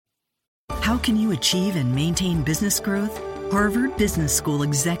How can you achieve and maintain business growth? Harvard Business School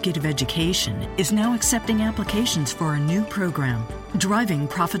Executive Education is now accepting applications for a new program, Driving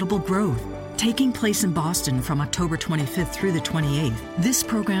Profitable Growth. Taking place in Boston from October 25th through the 28th, this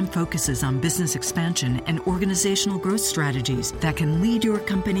program focuses on business expansion and organizational growth strategies that can lead your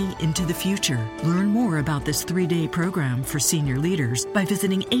company into the future. Learn more about this 3-day program for senior leaders by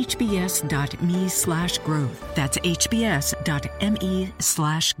visiting hbs.me/growth. That's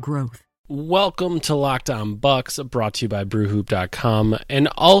hbs.me/growth. Welcome to Locked On Bucks, brought to you by BrewHoop.com, and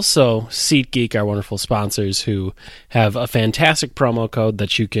also SeatGeek, our wonderful sponsors, who have a fantastic promo code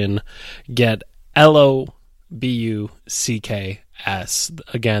that you can get LOBUCKS.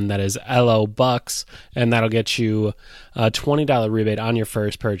 Again, that is LO Bucks, and that'll get you a $20 rebate on your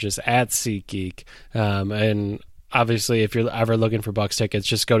first purchase at SeatGeek. And obviously, if you're ever looking for Bucks tickets,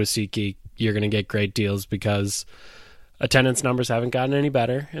 just go to SeatGeek. You're going to get great deals because attendance numbers haven't gotten any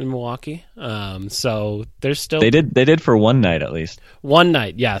better in Milwaukee. So there's still... They did for one night at least. One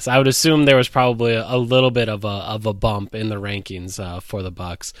night, yes. I would assume there was probably a little bit of a bump in the rankings for the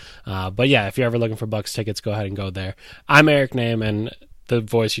Bucks. But yeah, if you're ever looking for Bucks tickets, go ahead and go there. I'm Eric Name, and the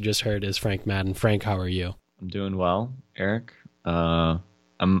voice you just heard is Frank Madden. Frank, how are you? I'm doing well, Eric. I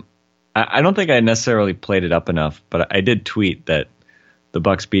don't think I necessarily played it up enough, but I did tweet that the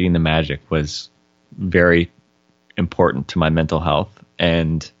Bucks beating the Magic was very important to my mental health,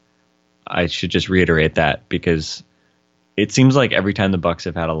 and I should just reiterate that because it seems like every time the Bucks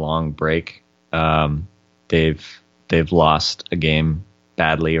have had a long break, they've lost a game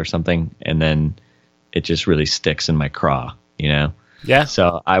badly or something, and then it just really sticks in my craw, you know? Yeah.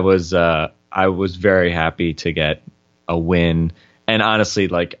 So I was very happy to get a win, and honestly,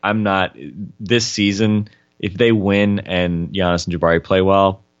 like, I'm not this season. If they win and Giannis and Jabari play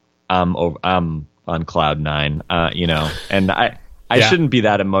well, I'm on cloud nine, you know, and I shouldn't be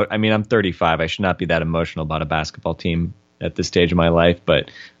that I mean, I'm 35. I should not be that emotional about a basketball team at this stage of my life. But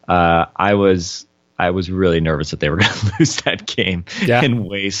I was really nervous that they were going to lose that game and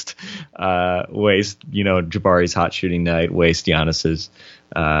waste, you know, Jabari's hot shooting night, waste Giannis's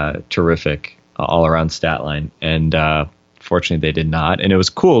terrific all around stat line. And fortunately they did not. And it was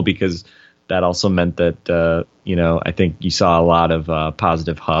cool because that also meant that, you know, I think you saw a lot of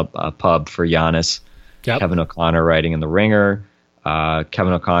positive pub for Giannis. Yep. Kevin O'Connor writing in The Ringer,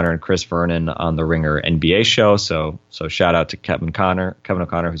 Kevin O'Connor and Chris Vernon on The Ringer NBA show. So shout out to Kevin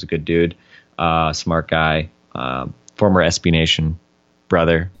O'Connor, who's a good dude, smart guy, former SB Nation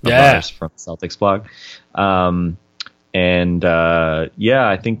brother of ours from Celtics blog. I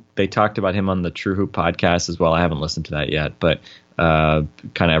think they talked about him on the True Hoop podcast as well. I haven't listened to that yet, but kind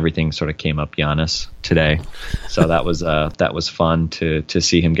of everything sort of came up Giannis today, so that was fun to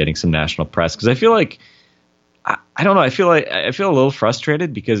see him getting some national press, because I feel like I don't know, I feel a little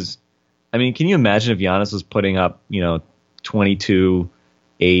frustrated because, I mean, can you imagine if Giannis was putting up, you know, 22,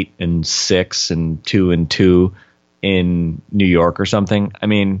 8 and 6 and 2 and 2 in New York or something? I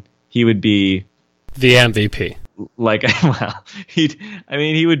mean, he would be the MVP. Like, well,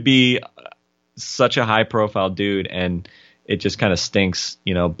 he would be such a high profile dude, and it just kind of stinks,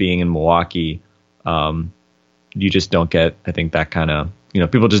 you know, being in Milwaukee. You just don't get, I think, that kind of, you know,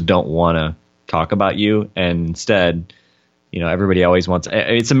 people just don't want to talk about you. And instead, you know, everybody always wants,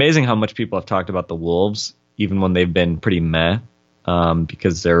 it's amazing how much people have talked about the Wolves, even when they've been pretty meh,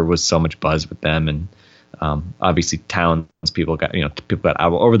 because there was so much buzz with them. And obviously Towns, people got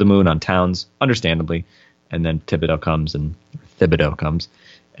over the moon on Towns, understandably. And then Thibodeau comes, and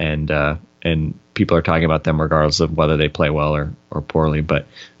people are talking about them regardless of whether they play well or poorly. But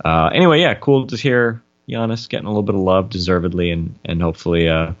anyway, yeah, cool to hear Giannis getting a little bit of love, deservedly, and hopefully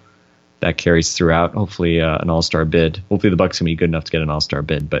that carries throughout. Hopefully an all-star bid. Hopefully the Bucks can be good enough to get an all-star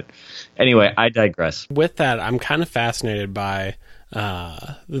bid. But anyway, I digress. With that, I'm kind of fascinated by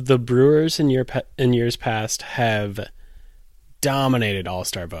the Brewers in years past have dominated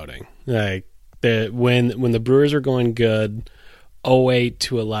all-star voting. Like, when the Brewers were going good, 08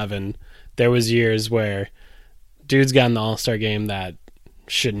 to 11, there was years where dudes got in the All-Star game that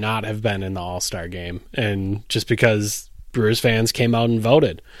should not have been in the All-Star game, and just because Brewers fans came out and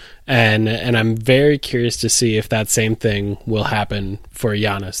voted. And I'm very curious to see if that same thing will happen for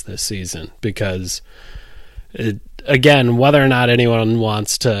Giannis this season, because again, whether or not anyone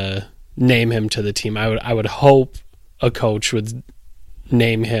wants to name him to the team, I would hope a coach would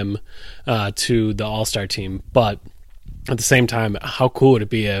name him to the All-Star team. But at the same time, how cool would it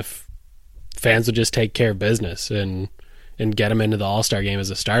be if fans would just take care of business and get him into the All-Star game as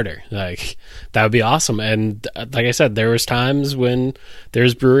a starter? Like, that would be awesome. And like I said, there was times when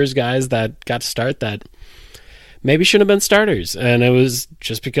there's Brewers guys that got to start that maybe shouldn't have been starters. And it was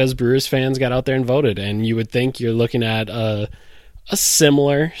just because Brewers fans got out there and voted. And you would think you're looking at a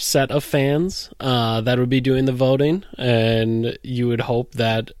similar set of fans that would be doing the voting, and you would hope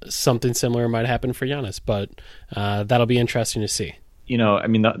that something similar might happen for Giannis. But that'll be interesting to see. I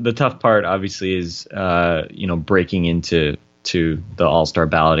mean, the tough part obviously is breaking into the All-Star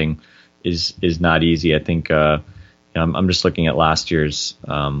balloting is not easy. I think I'm just looking at last year's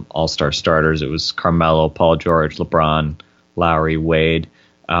All-Star starters. It was Carmelo, Paul George, LeBron, Lowry, Wade.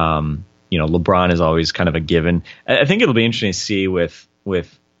 LeBron is always kind of a given. I think it'll be interesting to see with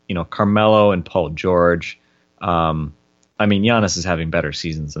Carmelo and Paul George. I mean, Giannis is having better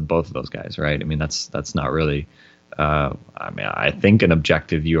seasons than both of those guys, right? I mean, that's not really. I think an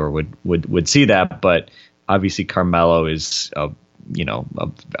objective viewer would see that, but obviously Carmelo is a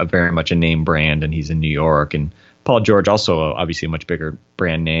very much a name brand, and he's in New York, and Paul George also obviously a much bigger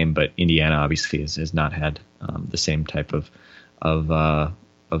brand name, but Indiana obviously has not had the same type of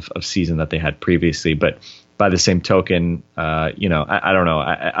season that they had previously. But by the same token, I don't know.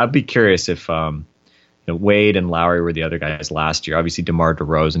 I'd be curious if Wade and Lowry were the other guys last year. Obviously DeMar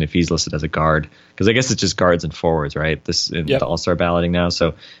DeRozan, if he's listed as a guard, because I guess it's just guards and forwards, right? The All-Star balloting now.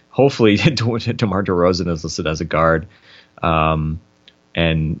 So hopefully DeMar DeRozan is listed as a guard. And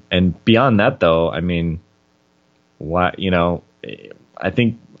beyond that, though, I mean, I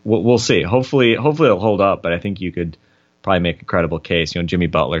think we'll see. Hopefully it'll hold up, but I think you could probably make a credible case. Jimmy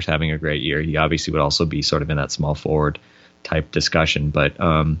Butler's having a great year. He obviously would also be sort of in that small forward type discussion. But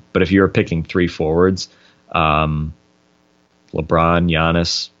if you were picking three forwards, LeBron,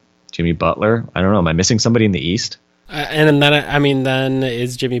 Giannis, Jimmy Butler, I don't know. Am I missing somebody in the East? And then, then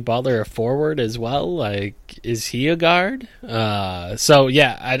is Jimmy Butler a forward as well? Like, is he a guard? So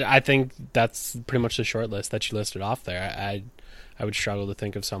yeah, I think that's pretty much the short list that you listed off there. I would struggle to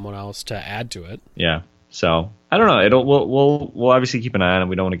think of someone else to add to it. Yeah. So I don't know. We'll obviously keep an eye on it.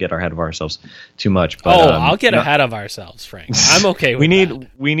 We don't want to get ahead of ourselves too much. But, I'll get ahead of ourselves, Frank. I'm okay with that.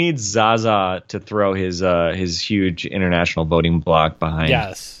 We need Zaza to throw his huge international voting block behind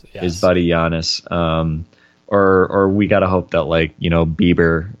his buddy Giannis. Or we gotta hope that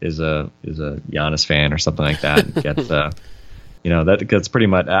Bieber is a Giannis fan or something like that. And gets that's pretty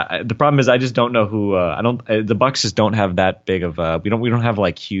much. The problem is I just don't know who. The Bucks just don't have that big of. We don't have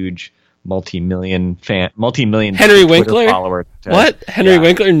huge multi-million Henry Winkler follower. What? Henry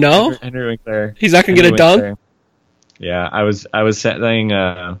Winkler? No. Henry Winkler. He's not gonna get a dunk. Yeah, I was saying.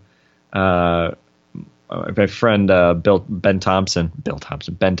 My friend Ben Thompson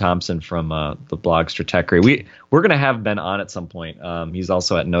from the blog Stratechery. We're gonna have Ben on at some point. He's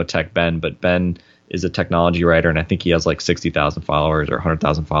also at No Tech Ben, but Ben is a technology writer, and I think he has 60,000 followers or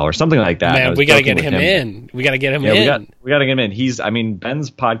 100,000 follers, something like that. Man, we gotta get him in. We gotta get him in. We gotta get him in. Ben's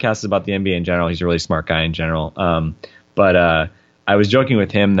podcast is about the NBA in general. He's a really smart guy in general. But I was joking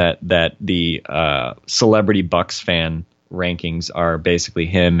with him that the celebrity Bucks fan rankings are basically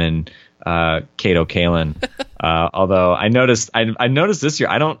him and Kato Kaelin. Although I noticed this year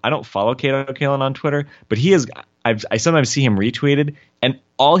I don't follow Kato Kaelin on Twitter, but I sometimes see him retweeted, and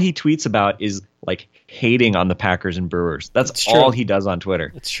all he tweets about is hating on the Packers and Brewers. That's all he does on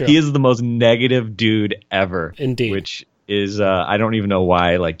Twitter. It's true. He is the most negative dude ever. Indeed. Which is I don't even know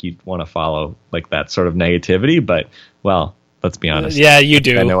why you'd want to follow that sort of negativity, but well, let's be honest. Yeah, you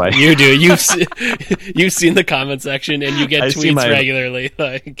do. I know you do. You've seen the comment section, and you get tweets regularly.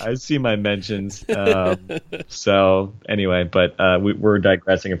 I see my mentions. So anyway, but we're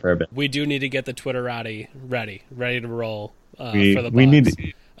digressing for a bit. We do need to get the Twitterati ready to roll for the Bucks.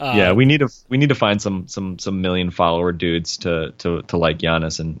 We need to find some million follower dudes to like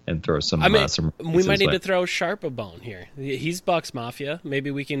Giannis and throw some. We might need to throw Sharp a bone here. He's Bucks Mafia. Maybe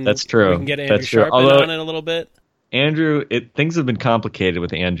we can. That's true. We can get Andrew Sharp on it a little bit. Andrew, things have been complicated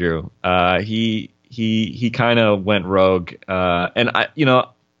with Andrew. He kind of went rogue, and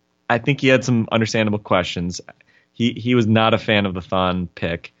I think he had some understandable questions. He was not a fan of the Thon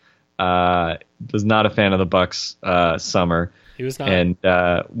pick. Was not a fan of the Bucks summer. He was not, and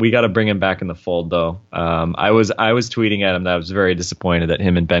we got to bring him back in the fold though. I was tweeting at him that I was very disappointed that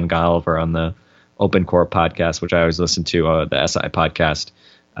him and Ben Golliver on the Open Court podcast, which I always listen to, the SI podcast.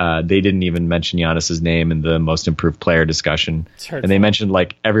 They didn't even mention Giannis's name in the most improved player discussion. And they mentioned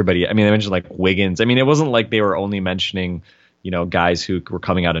everybody. I mean, they mentioned Wiggins. I mean, it wasn't like they were only mentioning, guys who were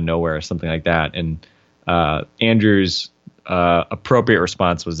coming out of nowhere or something like that. And Andrew's appropriate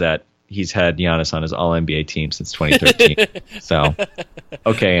response was that he's had Giannis on his All-NBA team since 2013. So,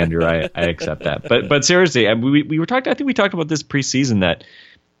 okay, Andrew, I accept that. But seriously, we were talking. I think we talked about this preseason that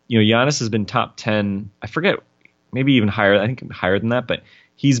Giannis has been top 10. I forget, maybe even higher. I think higher than that, but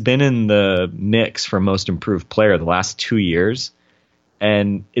he's been in the mix for most improved player the last 2 years.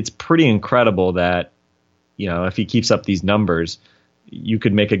 And it's pretty incredible that, if he keeps up these numbers, you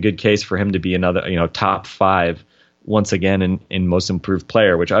could make a good case for him to be another, top 5 once again in most improved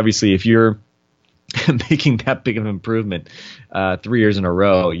player, which obviously if you're making that big of an improvement 3 years in a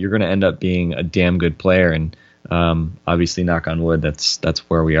row, you're going to end up being a damn good player. And obviously, knock on wood, that's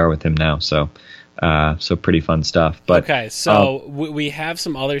where we are with him now. So pretty fun stuff. But okay, so we have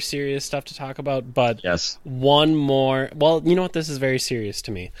some other serious stuff to talk about, but yes, one more. Well, you know what? This is very serious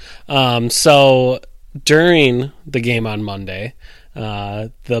to me. So during the game on Monday,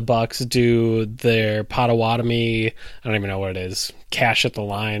 the Bucks do their Potawatomi, I don't even know what it is, cash at the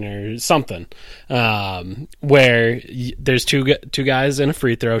line or something, where there's two guys in a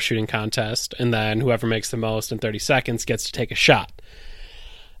free throw shooting contest, and then whoever makes the most in 30 seconds gets to take a shot.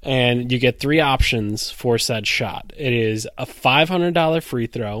 And you get 3 options for said shot. It is a $500 free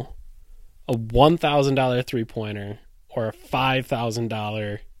throw, a $1,000 three-pointer, or a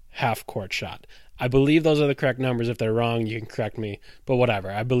 $5,000 half-court shot. I believe those are the correct numbers. If they're wrong, you can correct me. But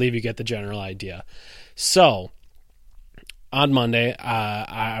whatever. I believe you get the general idea. So, on Monday,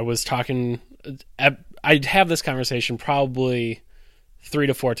 I was talking... I have this conversation probably 3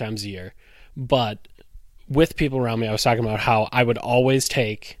 to 4 times a year. But with people around me, I was talking about how I would always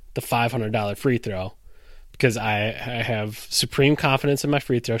take the $500 free throw because I have supreme confidence in my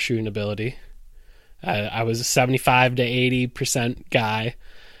free throw shooting ability. I was a 75 to 80% guy.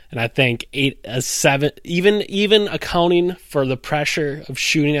 And I think 7, even accounting for the pressure of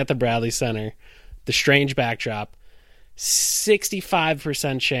shooting at the Bradley Center, the strange backdrop,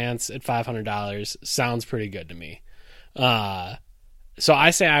 65% chance at $500 sounds pretty good to me. So I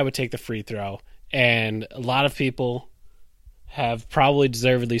say I would take the free throw, and a lot of people have probably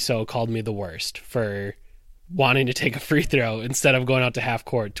deservedly so called me the worst for wanting to take a free throw instead of going out to half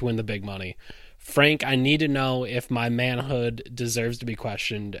court to win the big money. Frank, I need to know if my manhood deserves to be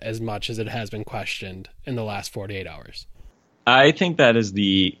questioned as much as it has been questioned in the last 48 hours. I think that is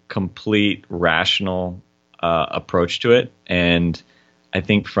the complete rational approach to it. And I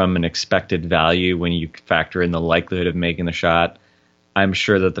think from an expected value, when you factor in the likelihood of making the shot, I'm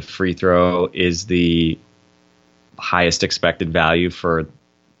sure that the free throw is the highest expected value for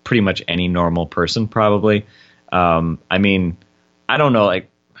pretty much any normal person, probably. I mean, I don't know,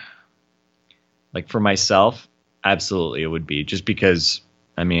 like for myself, absolutely it would be, just because,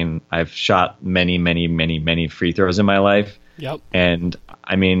 I mean, I've shot many, many, many, many free throws in my life. Yep. And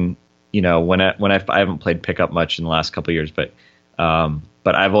I mean, when I haven't played pickup much in the last couple of years, but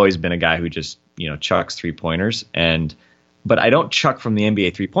I've always been a guy who just, chucks 3-pointers, but I don't chuck from the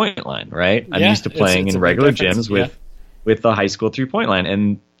NBA 3-point line, right? I'm used to playing in regular gyms with the high school 3-point line.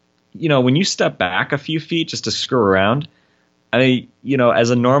 And, when you step back a few feet just to screw around, as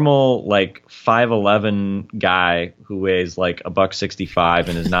a normal 5'11" guy who weighs $165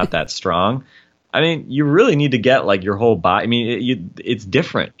 and is not that strong, I mean, you really need to get your whole body. I mean, it's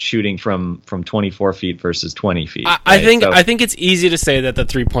different shooting from 24 feet versus 20 feet. I think it's easy to say that the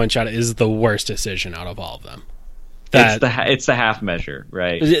 3-point shot is the worst decision out of all of them. It's the half measure,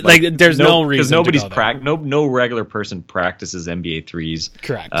 right? There's no reason because no regular person practices NBA threes.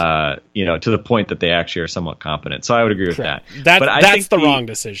 Correct. To the point that they actually are somewhat competent. So I would agree with that. That's the wrong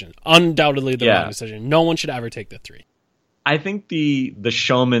decision. Undoubtedly the wrong decision. No one should ever take the 3. I think the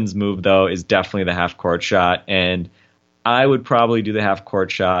showman's move, though, is definitely the half court shot, and I would probably do the half court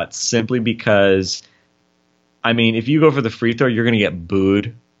shot simply because, I mean, if you go for the free throw, you're going to get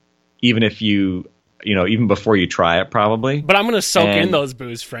booed, even if even before you try it, probably. But I'm going to soak in those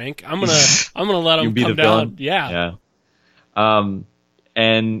boos, Frank. I'm going to let them come down. Yeah. And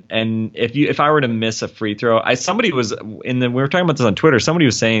if I were to miss a free throw, we were talking about this on Twitter. Somebody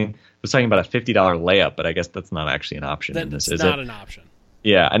was talking about a $50 layup, but I guess that's not actually an option in this, is it? It's not an option.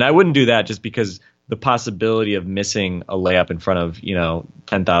 Yeah, and I wouldn't do that just because the possibility of missing a layup in front of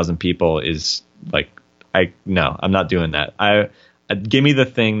 10,000 people is I'm not doing that. Give me the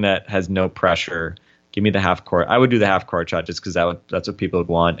thing that has no pressure. Give me the half court. I would do the half court shot just because that's what people would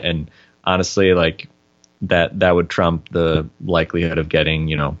want, and honestly, that would trump the likelihood of getting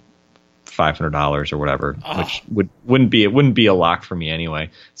 $500 or whatever, which wouldn't be a lock for me anyway,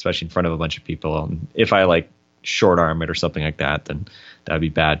 especially in front of a bunch of people. And if I short arm it or something like that, then that would be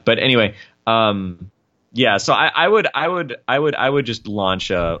bad. But anyway, so I would just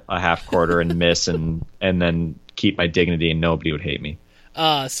launch a half quarter and miss and then keep my dignity and nobody would hate me.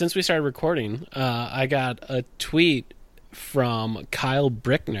 Since we started recording, I got a tweet from Kyle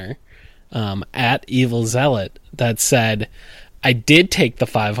Brickner at Evil Zealot that said, "I did take the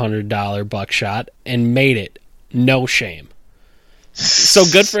 $500 buckshot and made it. No shame." So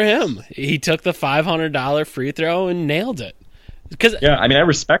good for him. He took the $500 free throw and nailed it. Yeah, I mean, I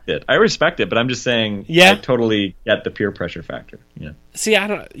respect it. But I'm just saying, I totally get the peer pressure factor. Yeah. See, I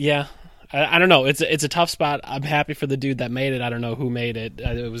don't know. It's a tough spot. I'm happy for the dude that made it. I don't know who made it.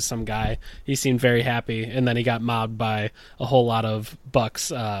 It was some guy. He seemed very happy, and then he got mobbed by a whole lot of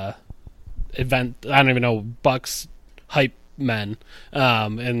Bucks event. I don't even know, Bucks hype men,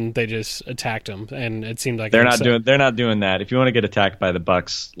 and they just attacked him. And it seemed like they're not doing that. If you want to get attacked by the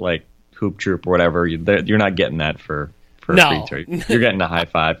Bucks, like Hoop Troop or whatever, you're not getting that for no. a free trade. You're getting a high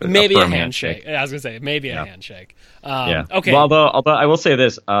five, maybe a handshake. I was gonna say maybe a handshake. Yeah. Okay. Well, although I will say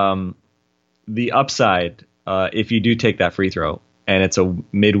this, the upside, if you do take that free throw and it's a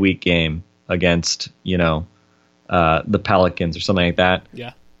midweek game against the Pelicans or something like that.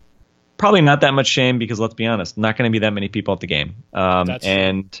 Yeah. Probably not that much shame because let's be honest, not going to be that many people at the game.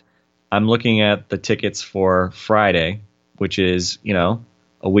 And true. I'm looking at the tickets for Friday, which is a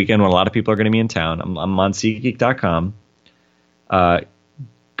weekend when a lot of people are going to be in town. I'm on SeatGeek.com.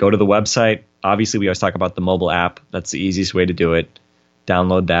 Go to the website. Obviously, we always talk about the mobile app. That's the easiest way to do it.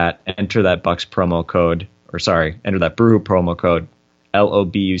 Download that. Enter that Bucks promo code, enter that Brew promo code,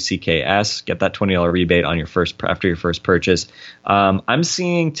 LOBUCKS. Get that $20 rebate on after your first purchase. I'm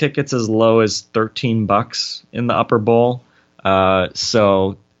seeing tickets as low as $13 in the upper bowl.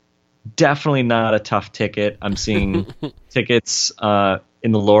 So definitely not a tough ticket. I'm seeing tickets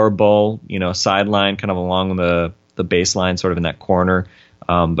in the lower bowl, sideline, kind of along the baseline, sort of in that corner.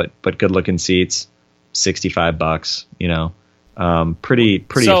 But good looking seats, $65. Pretty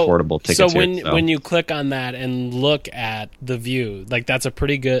affordable tickets. So when you click on that and look at the view, like that's a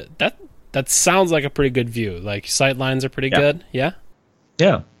pretty good. That sounds like a pretty good view. Like sight lines are pretty good. Yeah.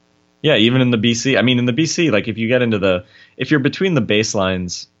 Yeah. Yeah. Even in the BC, in the BC, like if you get into if you're between the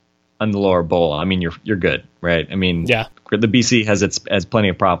baselines on the lower bowl, you're good, right? Yeah. The BC has plenty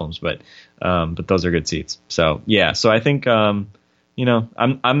of problems, but those are good seats. So yeah. So I think I'm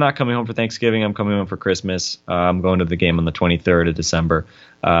not coming home for Thanksgiving. I'm coming home for Christmas. I'm going to the game on the 23rd of December.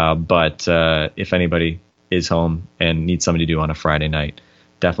 But if anybody is home and needs something to do on a Friday night,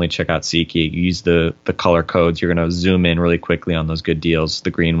 definitely check out SeatGeek. Use the color codes. You're going to zoom in really quickly on those good deals,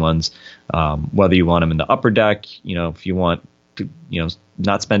 the green ones. Whether you want them in the upper deck, if you want to,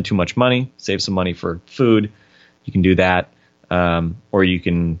 not spend too much money, save some money for food, you can do that. Or you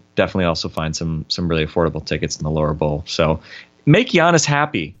can definitely also find some really affordable tickets in the lower bowl. So make Giannis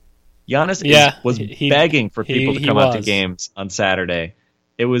happy. Giannis was begging for people to come out to games on Saturday.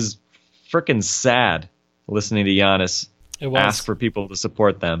 It was freaking sad listening to Giannis ask for people to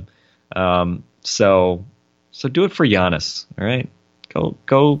support them. So do it for Giannis. All right, go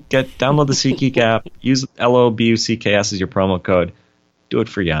download the SeatGeek app. Use LOBUCKS as your promo code. Do it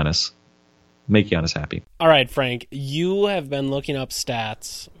for Giannis. Make Giannis happy. All right, Frank. You have been looking up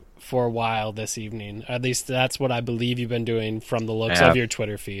stats for a while this evening. At least that's what I believe you've been doing from the looks of your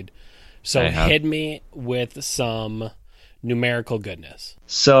Twitter feed. So hit me with some numerical goodness.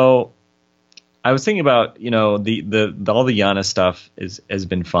 So I was thinking about, the all the Giannis stuff has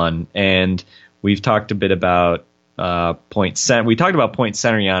been fun, and we've talked a bit about point center. We talked about point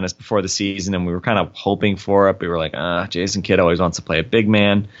center Giannis before the season, and we were kind of hoping for it. We were like, Jason Kidd always wants to play a big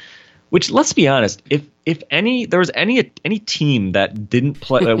man. Which, let's be honest, if there was any team that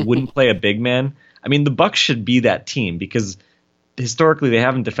wouldn't play a big man, the Bucks should be that team because historically they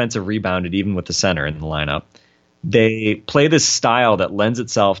haven't defensive rebounded even with the center in the lineup. They play this style that lends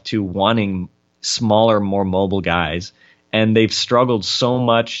itself to wanting smaller, more mobile guys, and they've struggled so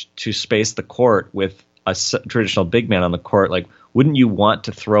much to space the court with a traditional big man on the court. Like, wouldn't you want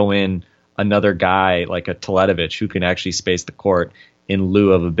to throw in another guy like a Teletovic who can actually space the court in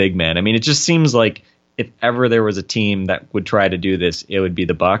lieu of a big man? It just seems like if ever there was a team that would try to do this, it would be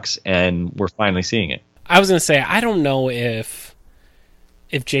the Bucks, and we're finally seeing it. I was going to say, I don't know if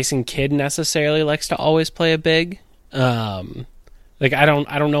Jason Kidd necessarily likes to always play a big. I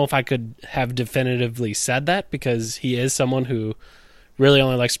don't know if I could have definitively said that because he is someone who really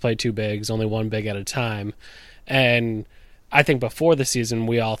only likes to play two bigs, only one big at a time. And I think before the season,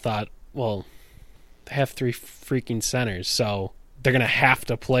 we all thought, well, they have three freaking centers, so they're going to have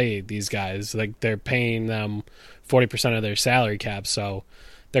to play these guys. Like, they're paying them 40% of their salary cap, so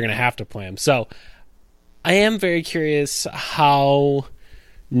they're going to have to play them. So I am very curious how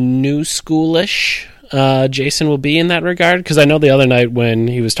new schoolish Jason will be in that regard, because I know the other night when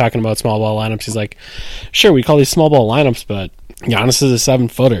he was talking about small ball lineups, he's like, sure, we call these small ball lineups, but Giannis is a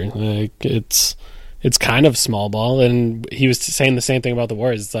 7-footer. Like, it's kind of small ball, and he was saying the same thing about the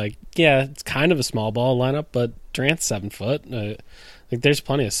Warriors. It's like, yeah, it's kind of a small ball lineup, but Durant's 7 foot. There's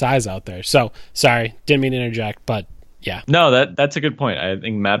plenty of size out there. So, sorry, didn't mean to interject, but Yeah. No, that's a good point. I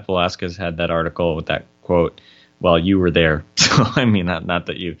think Matt Velasquez had that article with that quote. Well, you were there, so I mean, not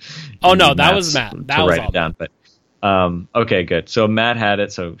that you. Oh no, that was Matt. That to was write it down, but okay, good. So Matt had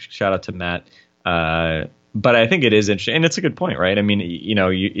it. So shout out to Matt. But I think it is interesting, and it's a good point, right? I mean,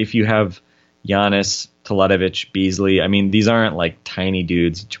 if you have Giannis, Teletovic, Beasley, I mean, these aren't like tiny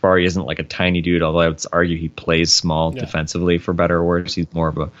dudes. Jabari isn't like a tiny dude, although I would argue he plays small defensively, for better or worse. He's more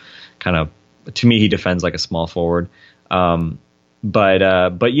of a kind of, to me, he defends like a small forward.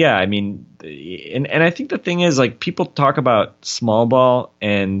 But yeah, I mean, and I think the thing is, like, people talk about small ball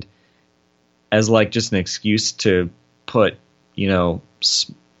and as like just an excuse to put,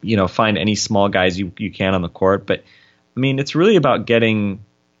 find any small guys you can on the court. But I mean, it's really about getting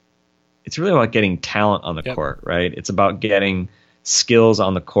talent on the court, right? It's about getting skills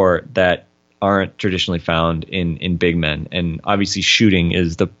on the court that aren't traditionally found in big men. And obviously shooting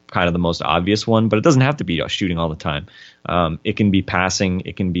is the kind of the most obvious one, but it doesn't have to be shooting all the time. It can be passing.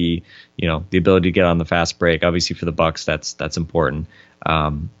 It can be, the ability to get on the fast break. Obviously for the Bucks, that's important.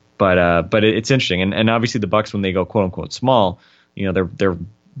 But it's interesting. And obviously the Bucks, when they go quote unquote small, their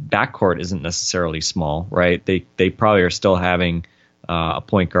backcourt isn't necessarily small, right? They probably are still having a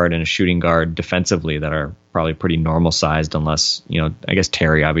point guard and a shooting guard defensively that are probably pretty normal sized, unless, I guess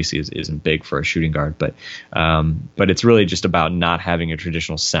Terry obviously isn't big for a shooting guard, but it's really just about not having a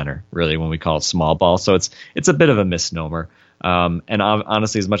traditional center, really, when we call it small ball. So it's a bit of a misnomer. And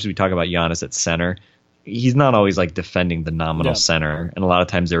honestly, as much as we talk about Giannis at center, he's not always like defending the nominal center, and a lot of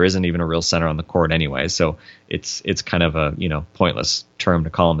times there isn't even a real center on the court anyway. So it's kind of a pointless term to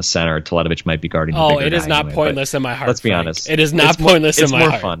call him a center. Teletovic might be guarding. Oh, it is not pointless in my heart. Let's be honest. It is not pointless in my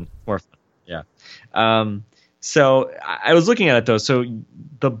heart. It's more fun. Yeah. So I was looking at it though. So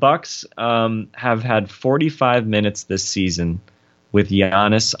the Bucks have had 45 minutes this season with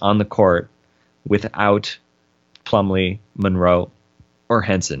Giannis on the court without Plumlee, Monroe, or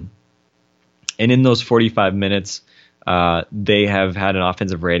Henson. And in those 45 minutes, they have had an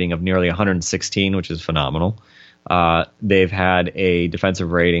offensive rating of nearly 116, which is phenomenal. They've had a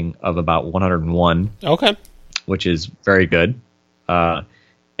defensive rating of about 101. Okay. Which is very good.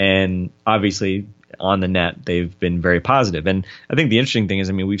 And obviously on the net, they've been very positive. And I think the interesting thing is,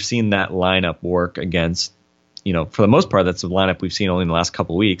 I mean, we've seen that lineup work against, for the most part, that's the lineup we've seen only in the last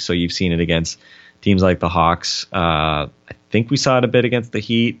couple of weeks. So you've seen it against teams like the Hawks. I think we saw it a bit against the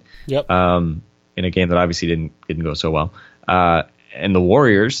Heat. Yep. In a game that obviously didn't go so well, and the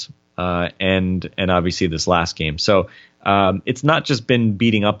Warriors, and obviously this last game. So it's not just been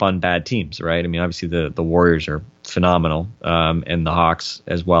beating up on bad teams, right? I mean, obviously the Warriors are phenomenal, and the Hawks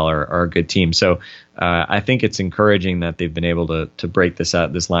as well are a good team. So I think it's encouraging that they've been able to break this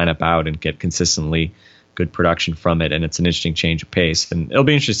lineup out and get consistently good production from it, and it's an interesting change of pace. And it'll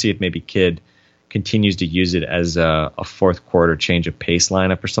be interesting to see if maybe Kidd continues to use it as a fourth quarter change of pace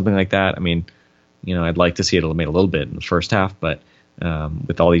lineup or something like that. I mean, I'd like to see it made a little bit in the first half, but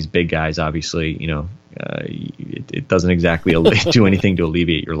with all these big guys, obviously, it doesn't exactly do anything to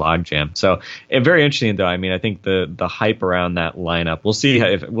alleviate your logjam. So, very interesting, though. I mean, I think the hype around that lineup, we'll see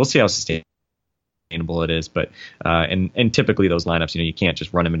how sustainable it is. But and typically those lineups, you can't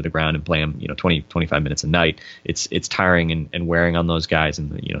just run them into the ground and play them, 20, 25 minutes a night. It's tiring and wearing on those guys,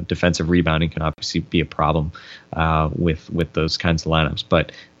 and defensive rebounding can obviously be a problem with those kinds of lineups.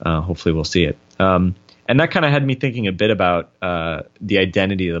 But hopefully we'll see it. And that kind of had me thinking a bit about the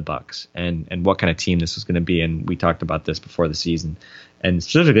identity of the Bucks and what kind of team this was going to be. And we talked about this before the season, and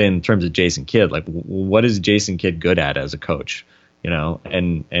specifically in terms of Jason Kidd, like what is Jason Kidd good at as a coach,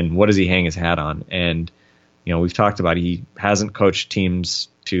 and what does he hang his hat on? And we've talked about he hasn't coached teams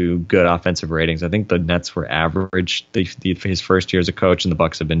to good offensive ratings. I think the Nets were average his first year as a coach, and the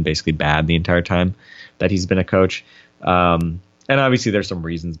Bucks have been basically bad the entire time that he's been a coach. And obviously there's some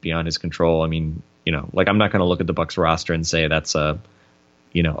reasons beyond his control. I mean, like I'm not going to look at the Bucks roster and say that's a,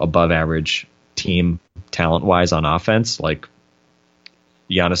 above average team talent wise on offense. Like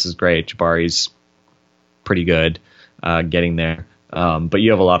Giannis is great. Jabari's pretty good, getting there. But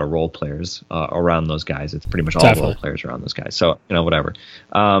you have a lot of role players around those guys. It's pretty much all role players around those guys. So, whatever.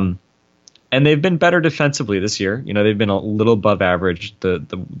 And they've been better defensively this year. They've been a little above average.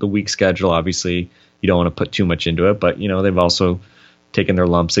 The weak schedule, obviously, you don't want to put too much into it. But, they've also taken their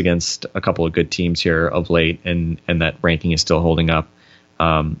lumps against a couple of good teams here of late, and that ranking is still holding up.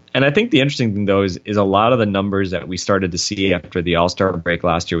 And I think the interesting thing, though, is a lot of the numbers that we started to see after the All-Star break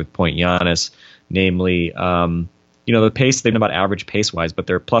last year with Point Giannis, namely, the pace, they've been about average pace-wise, but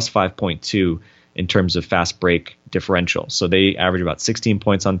they're plus 5.2 in terms of fast break differential. So they average about 16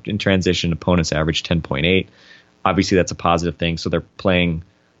 points in transition. Opponents average 10.8. Obviously, that's a positive thing. So they're playing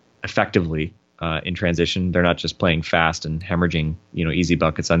effectively in transition. They're not just playing fast and hemorrhaging, easy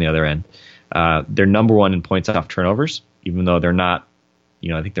buckets on the other end. They're number one in points off turnovers, even though they're not,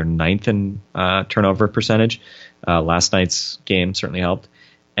 I think they're ninth in turnover percentage. Last night's game certainly helped.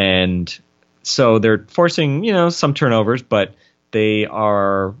 And so they're forcing, some turnovers, but they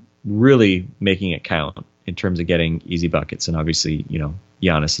are really making it count in terms of getting easy buckets. And obviously,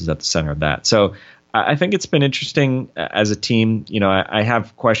 Giannis is at the center of that. So I think it's been interesting as a team. I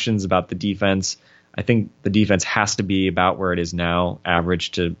have questions about the defense. I think the defense has to be about where it is now,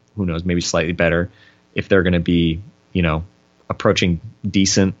 average to, who knows, maybe slightly better if they're going to be, approaching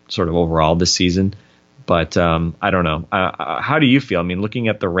decent sort of overall this season. But I don't know. How do you feel? I mean, looking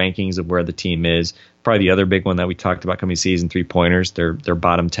at the rankings of where the team is, probably the other big one that we talked about coming season, 3-pointers. They're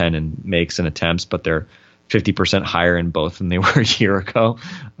bottom 10 in makes and attempts, but they're 50% higher in both than they were a year ago,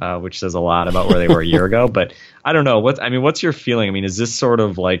 which says a lot about where they were a year ago. But I don't know. What's your feeling? I mean, is this sort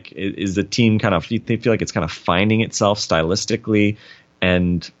of like, is the team kind of, do you feel like it's kind of finding itself stylistically?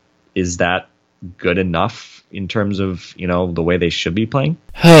 And is that good enough in terms of, the way they should be playing?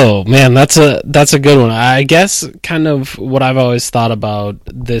 Oh man, that's a good one. I guess kind of what I've always thought about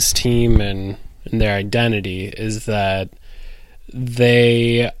this team and their identity is that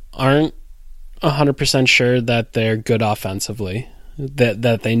they aren't 100% sure that they're good offensively,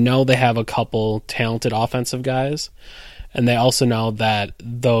 that they know they have a couple talented offensive guys, and they also know that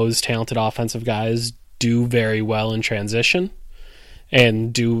those talented offensive guys do very well in transition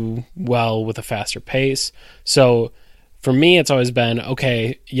and do well with a faster pace. So for me, it's always been,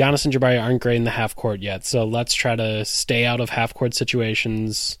 okay, Giannis and Jabari aren't great in the half court yet, so let's try to stay out of half court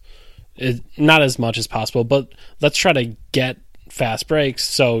situations, not as much as possible, but let's try to get fast breaks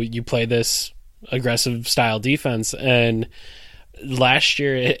so you play this aggressive style defense. And last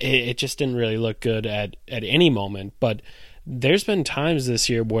year it just didn't really look good at any moment, but there's been times this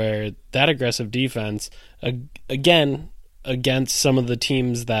year where that aggressive defense, again, against some of the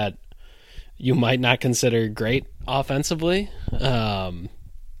teams that you might not consider great offensively,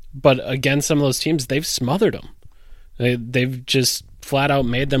 but against some of those teams, they've smothered them. They've just flat out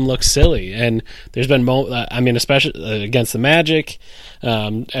made them look silly. And there's been, especially against the Magic,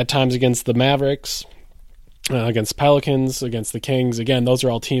 at times against the Mavericks, against the Pelicans, against the Kings. Again, those are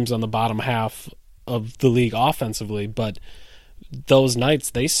all teams on the bottom half of the league offensively, but those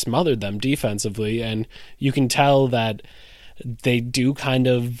nights they smothered them defensively, and you can tell that they do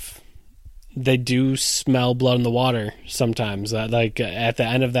smell blood in the water sometimes. Like at the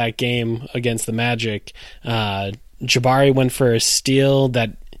end of that game against the Magic, Jabari went for a steal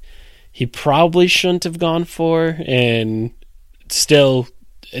that he probably shouldn't have gone for, and still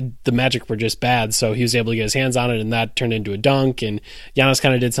the Magic were just bad, so he was able to get his hands on it, and that turned into a dunk. And Giannis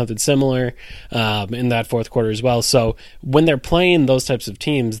kind of did something similar in that fourth quarter as well. So when they're playing those types of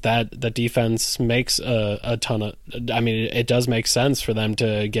teams, that defense makes a ton of, it does make sense for them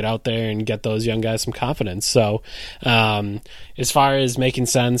to get out there and get those young guys some confidence. So as far as making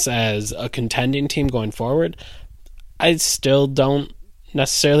sense as a contending team going forward, I still don't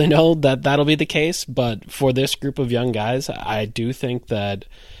necessarily know that that'll be the case, but for this group of young guys, I do think that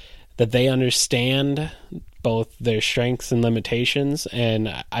they understand both their strengths and limitations,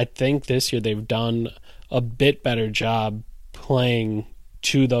 and I think this year they've done a bit better job playing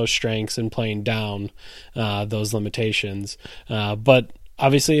to those strengths and playing down those limitations. But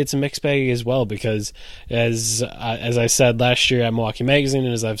obviously it's a mixed bag as well, because as I said last year at Milwaukee Magazine,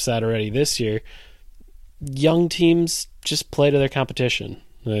 and as I've said already this year, young teams just play to their competition.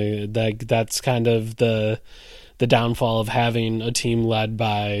 That's kind of the downfall of having a team led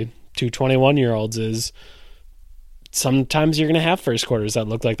by two 21-year-olds is sometimes you're going to have first quarters that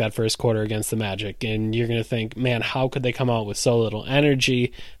look like that first quarter against the Magic, and you're going to think, man, how could they come out with so little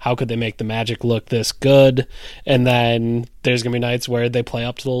energy? How could they make the Magic look this good? And then there's going to be nights where they play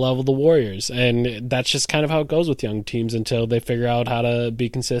up to the level of the Warriors, and that's just kind of how it goes with young teams until they figure out how to be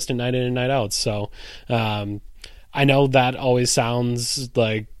consistent night in and night out. So I know that always sounds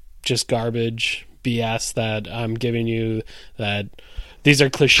like just garbage BS that I'm giving you, that these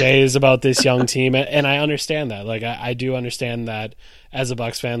are cliches about this young team, and I understand that. Like I do understand that as a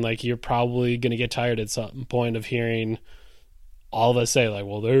Bucks fan, like you're probably going to get tired at some point of hearing all of us say like,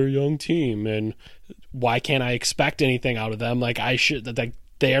 well, they're a young team and why can't I expect anything out of them? Like I should, that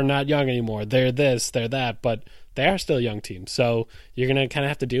they are not young anymore. They're this, they're that, but they are still a young team. So you're going to kind of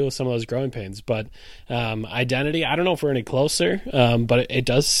have to deal with some of those growing pains. But identity, I don't know if we're any closer, but it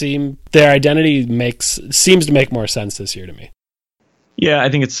does seem their identity seems to make more sense this year to me. Yeah, I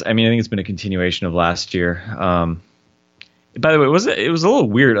think it's been a continuation of last year. By the way, it was a little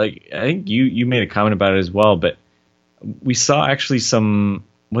weird. Like I think you made a comment about it as well, but we saw actually some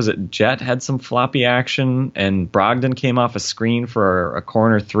was it Jet had some floppy action, and Brogdon came off a screen for a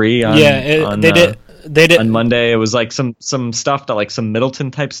corner three on, they did on Monday. It was like some stuff that, like, some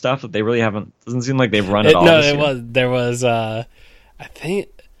Middleton type stuff that they really haven't, doesn't seem like they've run at all. No, there was I think,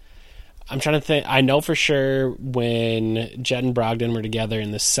 I'm trying to think. I know for sure when Jet and Brogdon were together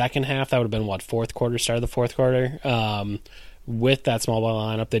in the second half, that would have been fourth quarter, start of the fourth quarter. With that small ball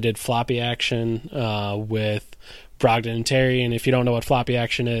lineup, they did floppy action with Brogdon and Terry. And if you don't know what floppy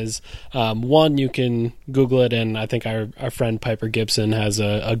action is, one, you can Google it, and I think our friend Piper Gibson has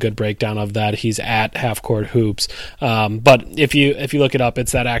a good breakdown of that. He's at Half Court Hoops. But if you look it up,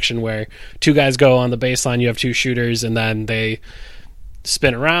 it's that action where two guys go on the baseline, you have two shooters, and then they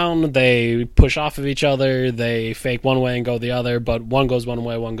spin around, they push off of each other, they fake one way and go the other, but one goes one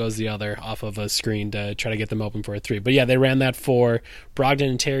way, one goes the other off of a screen to try to get them open for a three. But yeah, they ran that for Brogdon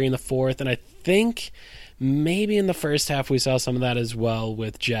and Terry in the fourth, and I think maybe in the first half we saw some of that as well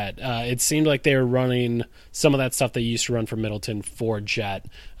with Jet. It seemed like they were running some of that stuff they used to run for Middleton for Jet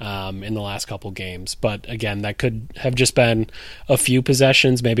in the last couple games. But again, that could have just been a few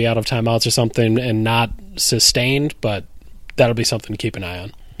possessions, maybe out of timeouts or something, and not sustained, but that'll be something to keep an eye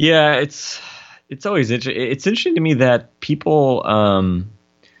on. Yeah, it's always interesting. It's interesting to me that what I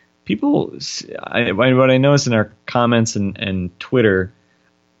noticed in our comments and Twitter,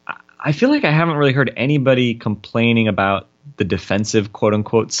 I feel like I haven't really heard anybody complaining about the defensive quote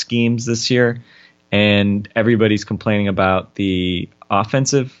unquote schemes this year, and everybody's complaining about the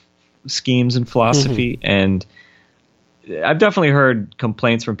offensive schemes and philosophy. Mm-hmm. And I've definitely heard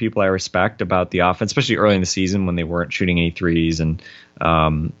complaints from people I respect about the offense, especially early in the season when they weren't shooting any threes, and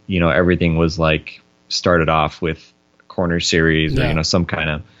everything was like started off with corner series or some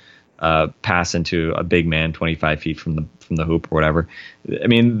kind of pass into a big man 25 feet from the hoop or whatever. I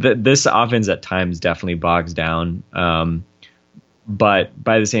mean, this offense at times definitely bogs down, but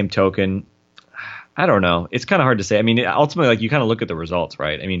by the same token, I don't know. It's kind of hard to say. I mean, ultimately, like, you kind of look at the results,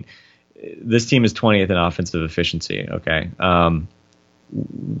 right? I mean, this team is 20th in offensive efficiency. Okay.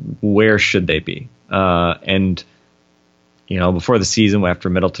 Where should they be? And before the season, after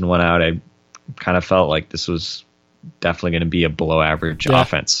Middleton went out, I kind of felt like this was definitely going to be a below average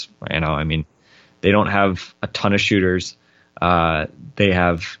offense. I mean, they don't have a ton of shooters. They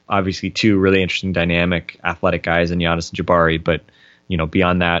have obviously two really interesting, dynamic, athletic guys in Giannis and Jabari, but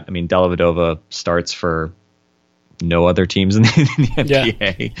beyond that, I mean, Dellavedova starts for no other teams in the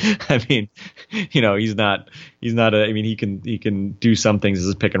NBA. Yeah. I mean, he's not he can do some things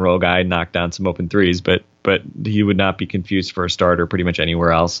as a pick and roll guy, knock down some open threes, but he would not be confused for a starter pretty much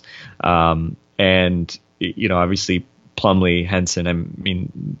anywhere else. And obviously Plumlee, Henson, I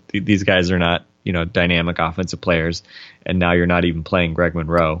mean, these guys are not, dynamic offensive players, and now you're not even playing Greg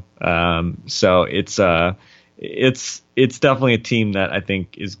Monroe. So it's definitely a team that I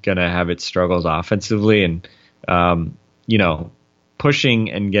think is going to have its struggles offensively, and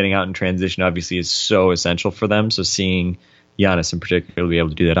pushing and getting out in transition obviously is so essential for them. So seeing Giannis in particular be able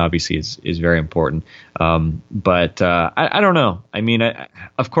to do that obviously is very important. But I don't know. I mean,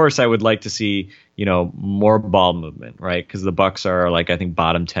 of course I would like to see, more ball movement, right? Because the Bucks are, like, I think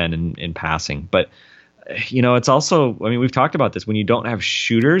bottom 10 in passing. But, it's also, I mean, we've talked about this. When you don't have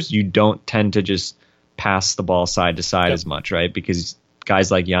shooters, you don't tend to just pass the ball side to side as much, right? Because guys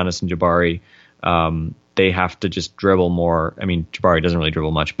like Giannis and Jabari, they have to just dribble more. I mean, Jabari doesn't really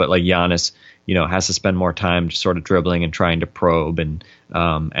dribble much, but like Giannis, has to spend more time just sort of dribbling and trying to probe, and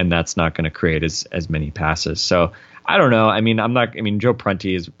that's not going to create as many passes. So I don't know. I mean, Joe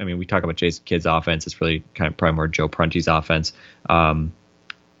Prunty is, we talk about Jason Kidd's offense. It's really kind of probably more Joe Prunty's offense. I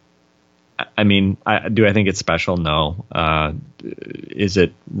think it's special? No. Is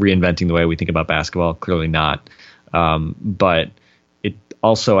it reinventing the way we think about basketball? Clearly not. But it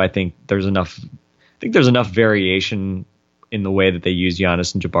also, I think there's enough variation in the way that they use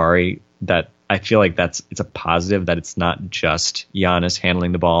Giannis and Jabari that I feel like it's a positive, that it's not just Giannis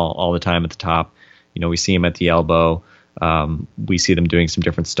handling the ball all the time at the top. We see him at the elbow. We see them doing some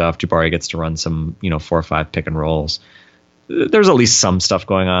different stuff. Jabari gets to run some, 4 or 5 pick and rolls. There's at least some stuff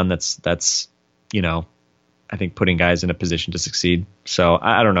going on that's I think putting guys in a position to succeed. So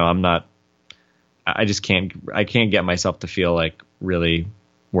I don't know. I can't get myself to feel like really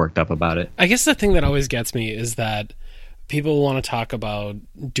worked up about it. I guess the thing that always gets me is that people want to talk about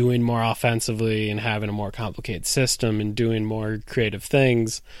doing more offensively and having a more complicated system and doing more creative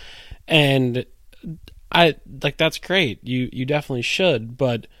things. And that's great. You definitely should,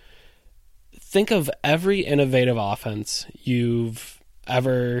 but think of every innovative offense you've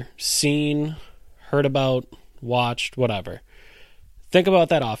ever seen, heard about, watched, whatever. Think about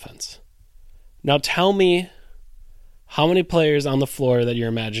that offense. Now tell me how many players on the floor that you're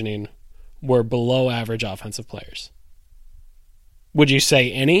imagining were below average offensive players? Would you say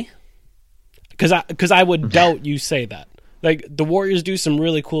any? Because I would doubt you say that. Like, the Warriors do some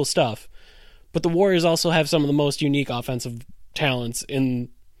really cool stuff, but the Warriors also have some of the most unique offensive talents in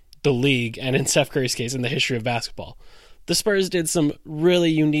the league, and in Steph Curry's case, in the history of basketball. The Spurs did some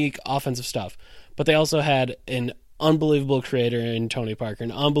really unique offensive stuff, but they also had an unbelievable creator in Tony Parker,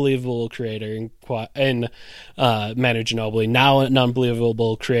 an unbelievable creator in Manu Ginobili, now an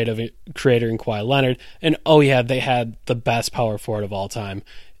unbelievable creator in Kawhi Leonard, and they had the best power forward of all time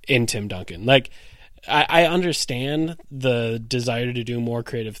in Tim Duncan. Like, I understand the desire to do more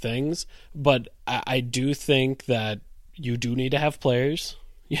creative things, but I do think that you do need to have players.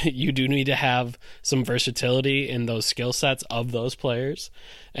 You do need to have some versatility in those skill sets of those players.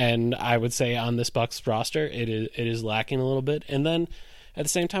 And I would say on this Bucks roster, it is lacking a little bit. And then at the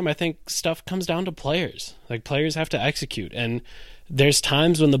same time, I think stuff comes down to players. Like, players have to execute. And there's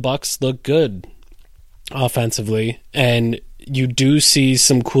times when the Bucks look good offensively, and you do see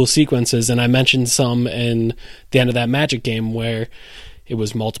some cool sequences. And I mentioned some in the end of that Magic game where it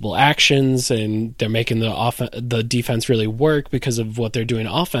was multiple actions and they're making the defense really work because of what they're doing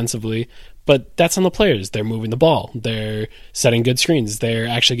offensively. But that's on the players. They're moving the ball. They're setting good screens. They're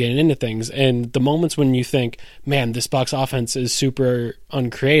actually getting into things. And the moments when you think, man, this Bucks offense is super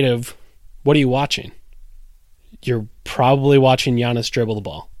uncreative, what are you watching? You're probably watching Giannis dribble the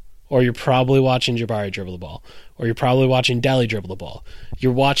ball. Or you're probably watching Jabari dribble the ball. Or you're probably watching Delly dribble the ball.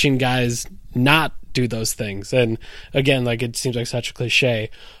 You're watching guys not do those things. And again, like, it seems like such a cliche.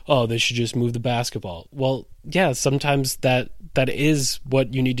 Oh, they should just move the basketball. Well, yeah, sometimes that is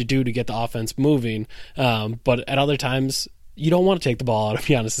what you need to do to get the offense moving. But at other times, you don't want to take the ball out of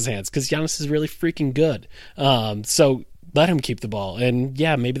Giannis's hands because Giannis is really freaking good. So let him keep the ball. And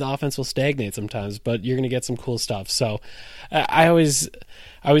yeah, maybe the offense will stagnate sometimes, but you're going to get some cool stuff. So I always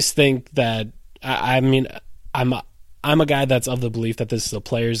think that, I'm a guy that's of the belief that this is a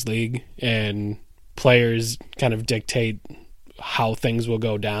players' league and players kind of dictate how things will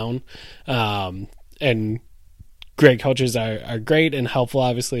go down. And great coaches are great and helpful,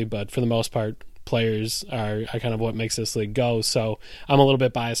 obviously, but for the most part, players are kind of what makes this league go. So I'm a little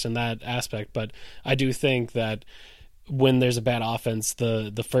bit biased in that aspect, but I do think that when there's a bad offense,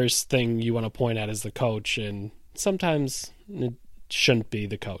 the first thing you want to point at is the coach, and sometimes it shouldn't be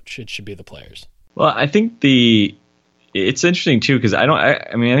the coach. It should be the players. Well, I think it's interesting too, because I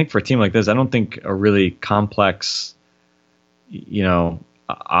think for a team like this, I don't think a really complex,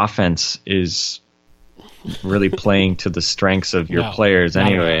 offense is really playing to the strengths of your players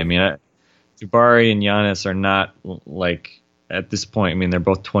anyway. I mean, Jabari and Giannis are not, like, at this point, I mean, they're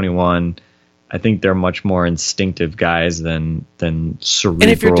both 21. I think they're much more instinctive guys than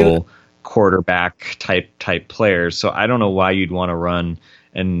cerebral quarterback type players. So I don't know why you'd want to run,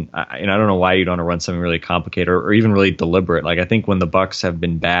 and I don't know why you'd want to run something really complicated or even really deliberate. Like, I think when the Bucks have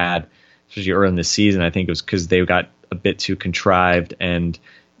been bad, especially early in the season, I think it was because they got a bit too contrived and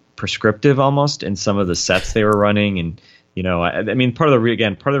prescriptive almost in some of the sets they were running. And I mean, part of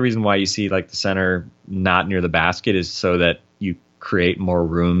the reason why you see, like, the center not near the basket is so that you create more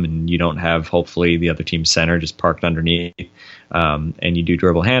room and you don't have, hopefully, the other team's center just parked underneath, and you do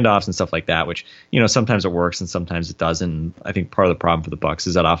dribble handoffs and stuff like that, which, sometimes it works and sometimes it doesn't. I think part of the problem for the Bucks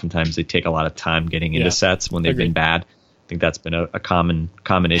is that oftentimes they take a lot of time getting into sets when they've been bad. I think that's been a common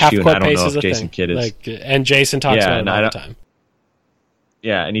issue, and I don't know if Jason Kidd is. And Jason talks about it all the time.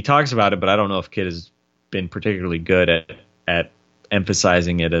 Yeah, and he talks about it, but I don't know if Kidd has been particularly good at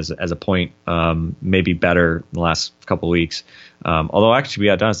emphasizing it as a point. Maybe better in the last couple of weeks. Although, actually,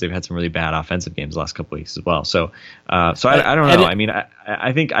 to be honest, they've had some really bad offensive games the last couple of weeks as well. So I don't know. I mean,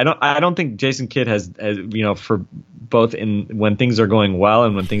 I don't think Jason Kidd has for both when things are going well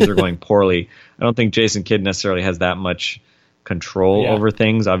and when things are going poorly. I don't think Jason Kidd necessarily has that much control over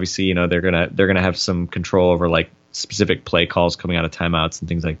things. Obviously, they're gonna have some control over, like, specific play calls coming out of timeouts and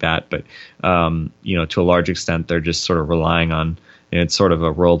things like that. But to a large extent, they're just sort of relying on. It's sort of a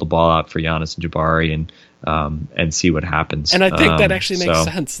roll the ball out for Giannis and Jabari and see what happens. And I think that actually makes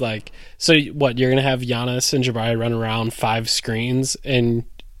sense. Like, so what, you're going to have Giannis and Jabari run around 5 screens, and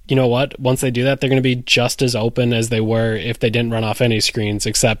you know what? Once they do that, they're going to be just as open as they were if they didn't run off any screens,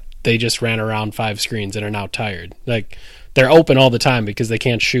 except they just ran around 5 screens and are now tired. Like, they're open all the time because they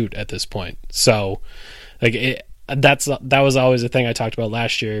can't shoot at this point. So, like, that was always a thing I talked about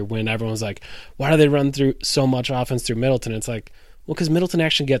last year when everyone was like, why do they run through so much offense through Middleton? It's like, well, because Middleton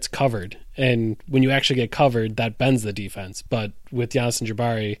actually gets covered, and when you actually get covered, that bends the defense. But with Giannis and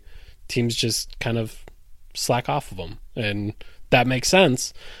Jabari, teams just kind of slack off of them, and that makes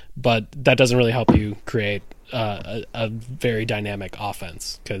sense, but that doesn't really help you create a very dynamic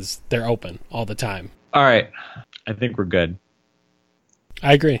offense because they're open all the time. All right. I think we're good.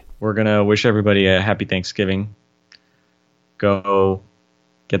 I agree. We're going to wish everybody a happy Thanksgiving. Go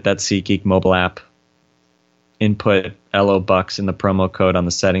get that SeatGeek mobile app. Input LO Bucks in the promo code on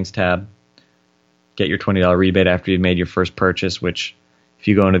the settings tab. Get your $20 rebate after you've made your first purchase, which if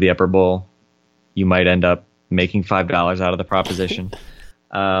you go into the upper bowl, you might end up making $5 out of the proposition.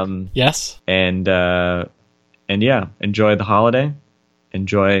 Yes. And yeah, enjoy the holiday.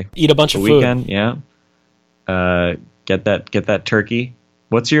 Eat a bunch the of weekend. food. Yeah. Get that turkey.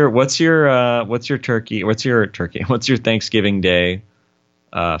 What's your turkey? What's your Thanksgiving Day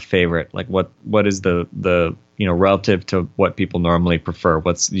favorite? Like what is the relative to what people normally prefer?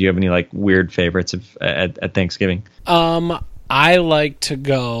 Do you have any like weird favorites at Thanksgiving? I like to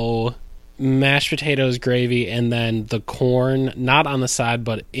go mashed potatoes, gravy, and then the corn, not on the side,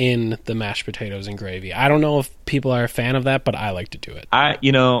 but in the mashed potatoes and gravy. I don't know if people are a fan of that, but I like to do it. I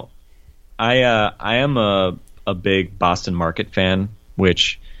am a big Boston Market fan,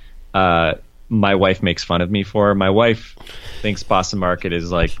 which my wife makes fun of me for. My wife thinks Boston Market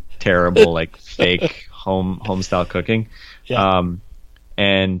is like terrible, like fake home style cooking. Yeah.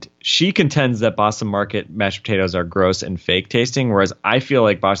 And she contends that Boston Market mashed potatoes are gross and fake tasting, whereas I feel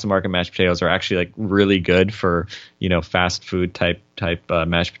like Boston Market mashed potatoes are actually like really good for, fast food type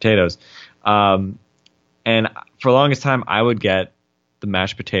mashed potatoes. And for the longest time, I would get the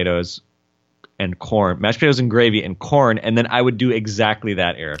mashed potatoes and gravy and corn, and then I would do exactly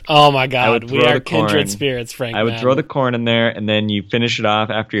that, Eric. Oh my God, we are kindred spirits, Frank. I would throw the corn in there, and then you finish it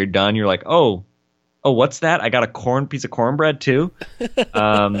off after you're done. You're like, oh, what's that? I got a piece of cornbread too.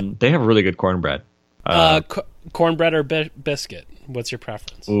 They have really good cornbread. Cornbread or biscuit? What's your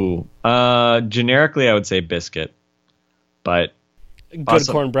preference? Ooh, generically, I would say biscuit, but good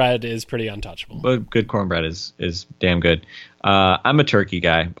cornbread is pretty untouchable. But good cornbread is damn good. I'm a turkey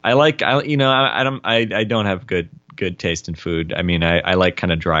guy. I don't have good taste in food. I mean, I like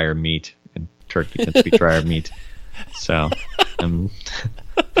kind of drier meat, and turkey tends to be drier meat. So I'm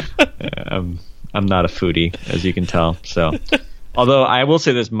not a foodie, as you can tell. So, although I will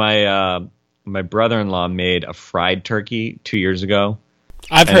say this, my brother-in-law made a fried turkey 2 years ago.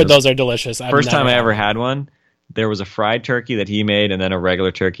 I've heard those are delicious. First time I ever had one. There was a fried turkey that he made, and then a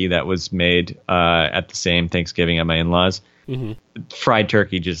regular turkey that was made at the same Thanksgiving at my in-laws. Mm-hmm. Fried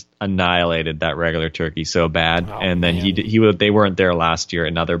turkey just annihilated that regular turkey so bad, and then they weren't there last year,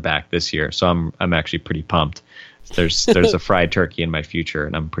 and now they're back this year. So I'm actually pretty pumped. There's a fried turkey in my future,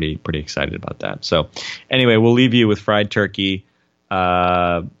 and I'm pretty excited about that. So anyway, we'll leave you with fried turkey,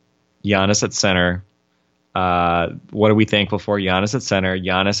 Giannis at center. What are we thankful for? Giannis at center,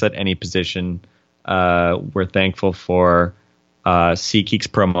 Giannis at any position. We're thankful for SeatGeek's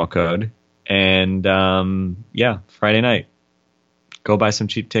promo code, and Friday night, go buy some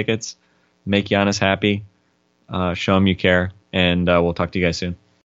cheap tickets, make Giannis happy, show him you care, and we'll talk to you guys soon.